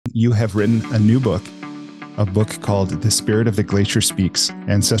you have written a new book, a book called The Spirit of the Glacier Speaks,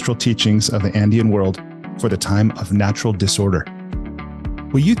 Ancestral Teachings of the Andean World for the Time of Natural Disorder.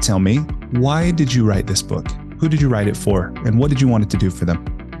 Will you tell me, why did you write this book? Who did you write it for? And what did you want it to do for them?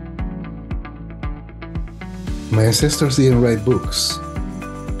 My ancestors didn't write books,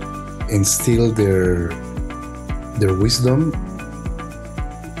 and still their wisdom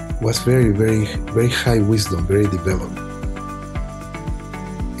was very, very, very high wisdom, very developed.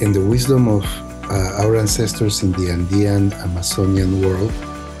 And the wisdom of our ancestors in the Andean, Amazonian world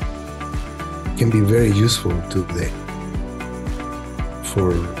can be very useful today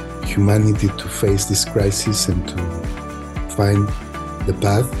for humanity to face this crisis and to find the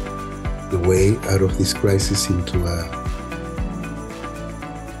path, the way out of this crisis into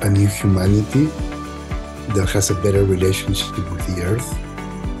a new humanity that has a better relationship with the earth,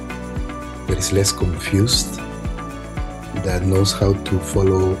 that is less confused, that knows how to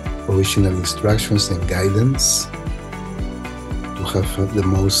follow original instructions and guidance, to have the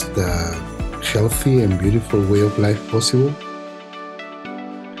most healthy and beautiful way of life possible.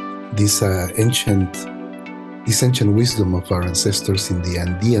 This ancient wisdom of our ancestors in the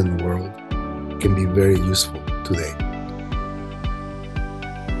Andean world can be very useful today.